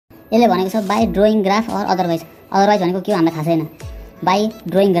यसले भनेको छ by drawing graph or otherwise भनेको के हो हामीलाई थाहा छैन। बाई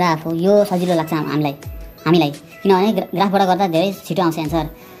ड्रोइङ ग्राफ हो, यो सजिलो लाग्छ हामीलाई किनभने ग्राफबाट गर्दा धेरै छिटो आउँछ एन्सर।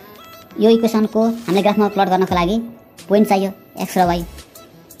 यो इक्वेसनको हामीले ग्राफमा प्लट गर्नको लागि पोइन्ट चाहियो, एक्स र वाई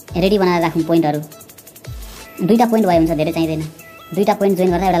रेडी बनाएर राखौँ। पोइन्टहरू दुईवटा पोइन्ट भयो हुन्छ, धेरै चाहिँदैन। दुईवटा पोइन्ट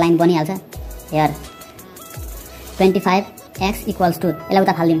जोइन गर्दा एउटा line बनिहाल्छ। Hair 25x equals two, यसलाई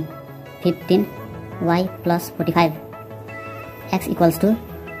उता फालिदिउँ, 15y plus 45, x equals two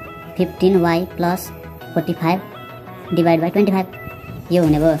 15y plus 45 divide by 25, यो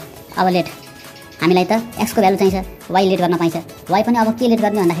हुने भयो। अब लेट, हामीलाई त x को भ्यालु चाहिन्छ, y लेट गर्न पाइन्छ। y पनि अब के लेट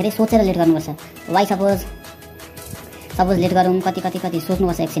गर्ने भन्दाखेरि सोचेर लेट गर्नुपर्छ। y सपोज लेट गरौँ, कति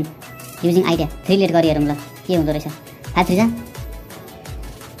सोच्नुपर्छ एकछिन, युजिङ आइडिया। 3 लेट गरी हेरौँ ल के हुँदो रहेछ। 5 3 जा,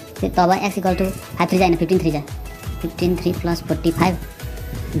 तब x इक्वल टू 5 3 जा होइन 15 3 जा, 15 3 प्लस 45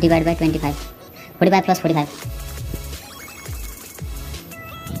 डिभाइड बाई 25, 45 प्लस 45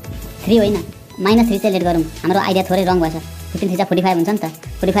 3 होइन -3 चाहिँ लेट गरौँ। हाम्रो आइडिया थोरै रङ भएछ। 15 3 जा 45 हुन्छ नि त।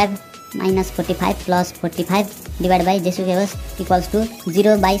 45 माइनस 45 प्लस 45 डिभाइड बाई जेसुकै होस् इक्वल्स टू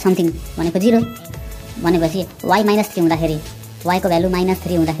 0 बाई समथिङ भनेको 0 भनेपछि y -3 हुँदाखेरि y को भ्यालु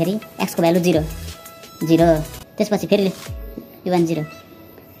 -3 हुँदाखेरि x को भ्यालु 0 त्यसपछि फेरि इभन 0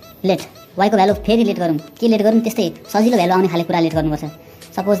 लेट y को भ्यालु फेरि लेट गरौँ। के लेट गरौँ, त्यस्तै सजिलो भ्यालु आउने खाले कुरा लेट गर्नुपर्छ।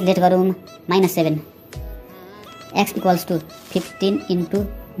 सपोज लेट गरौँ -7, x equals two 15 into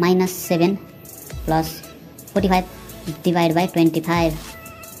 -7 plus 45 divide by 25,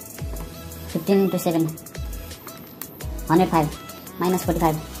 15 into 7 105 minus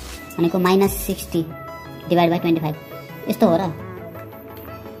 45 भनेको -60 डिभाइड बाई 25। यस्तो हो र,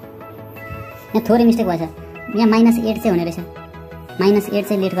 यहाँ थोरै मिस्टेक भएछ। यहाँ -8 चाहिँ हुने रहेछ। -8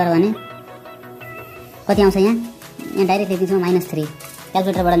 चाहिँ लेट गऱ्यो भने कति आउँछ, यहाँ डाइरेक्ट लेखिदिन्छु -3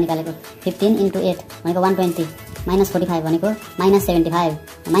 क्यालकुलेटरबाट निकालेको। 15 इन्टु 8 भनेको 120 माइनस 45 भनेको -75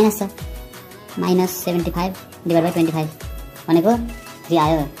 माइनस छ, -75 डिभाइड बाई 25 भनेको 3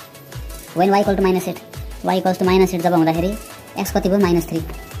 आयो। When y equal two -8, y equals two -8 जब हुँदाखेरि x कति भयो -3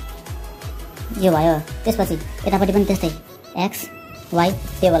 यो भयो। त्यसपछि यतापट्टि पनि त्यस्तै x y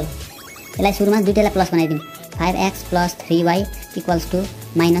टेबल, यसलाई सुरुमा दुईटैलाई plus बनाइदिउँ। 5x plus 3y equals two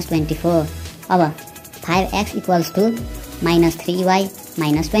 -24। अब 5x इक्वल्स टू -3y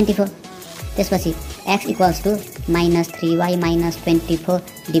 -24, त्यसपछि x equals two -3y -24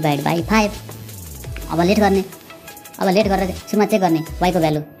 divide by 5। अब लेट गरेर सुरुमा चेक गर्ने y को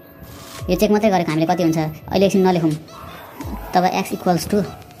भ्यालु, यो चेक मात्रै गरेको हामीले कति हुन्छ अहिले एकछिन नलेखौँ। तब x equals two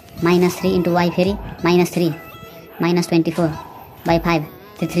 -3 into y फेरि -3 -24 बाई 5,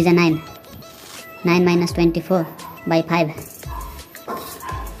 3 3 जा 9 -24 बाई 5,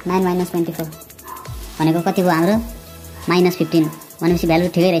 9 -24 भनेको कति भयो हाम्रो -15 भनेपछि भ्यालु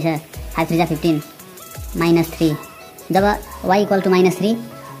ठिकै रहेछ। 5 3 जा 15 -3 जब y इक्वल टू -3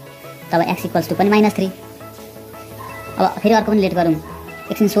 तब x इक्वल्स टू पनि -3। अब फेरि अर्को पनि लेट गरौँ,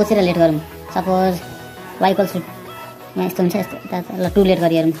 एकछिन सोचेर लेट गरौँ। सपोज y इक्वल्स टू यहाँ यस्तो हुन्छ, यस्तो ल 2 लेट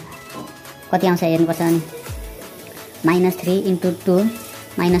गरी हेरौँ कति आउँछ हेर्नुपर्छ। अनि -3 इन्टु 2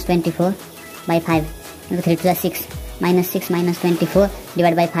 -24 बाई 5 इन्टु 3 2 जा 6 -6 -24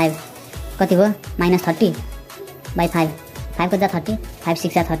 डिभाइड बाई 5 कति भयो -30 बाई 5, 5 को जा 30, 5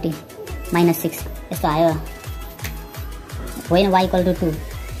 6 जा 30 -6 यस्तो आयो। होइन y इक्वल टू 2,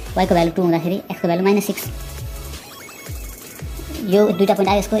 y को भ्यालु 2 हुँदाखेरि x को भ्यालु -6। यो दुईवटा पोइन्ट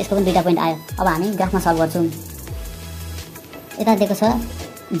आयो, यसको पनि दुईवटा पोइन्ट आयो। अब हामी ग्राफमा सल्भ गर्छौँ। यता दिएको छ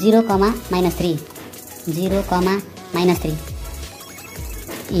 0, -3 0, -3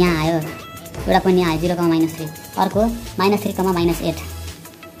 यहाँ आयो एउटा पोइन्ट, यहाँ आयो 0, -3। अर्को -3, -8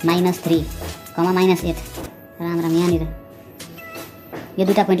 -3, -8 राम यहाँनिर यो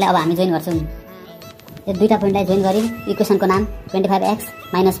दुईवटा पोइन्टलाई अब हामी जोइन गर्छौँ। यो दुईवटा पोइन्टलाई जोइन गरी इक्वेसनको नाम 25x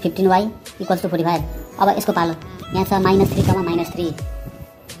 - 15y इक्वल्स टू 45। अब यसको पालो यहाँ छ -3,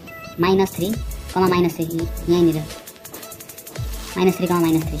 -3 -3 यहीँनिर -3,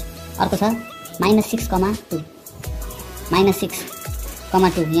 -3। अर्को छ -6, 2 -6,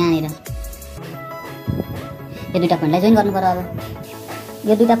 2 यहाँनिर। यो दुईवटा पोइन्टलाई जोइन गर्नु पर्यो। अब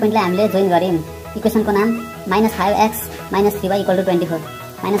यो दुईवटा पोइन्टलाई हामीले जोइन गऱ्यौँ। इक्वेसनको नाम -5x - 3y equal two 24,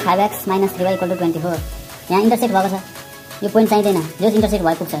 -5x - 3y equal two 24। यहाँ इन्टरसेक्ट भएको छ, यो पोइन्ट चाहिँदैन, जो इन्टरसेक्ट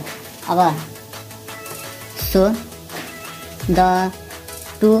भइ पुग्छ। अब so the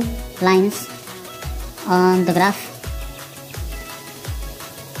 2 lines on the graph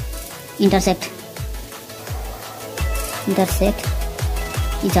intersect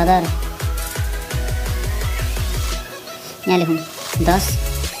each other। यहाँ लेखौँ the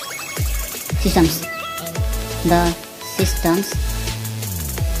systems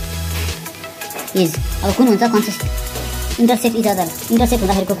is अब कुन हुन्छ इन्टरसेक्ट इच अदर इन्टरसेक्ट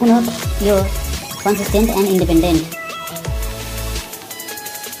हुँदाखेरिको कुन हो यो consistent and independent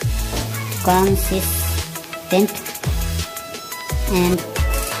consistent and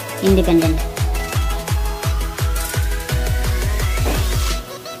independent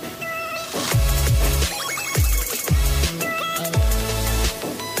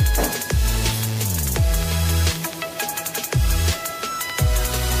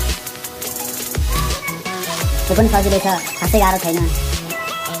यो पनि सजिलै छ खासै गाह्रो छैन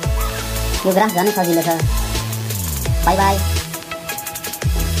यो ग्राफ झनै सजिलो छ bye bye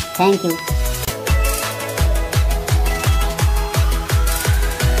thank you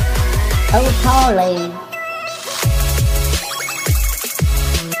Oh, Pauline.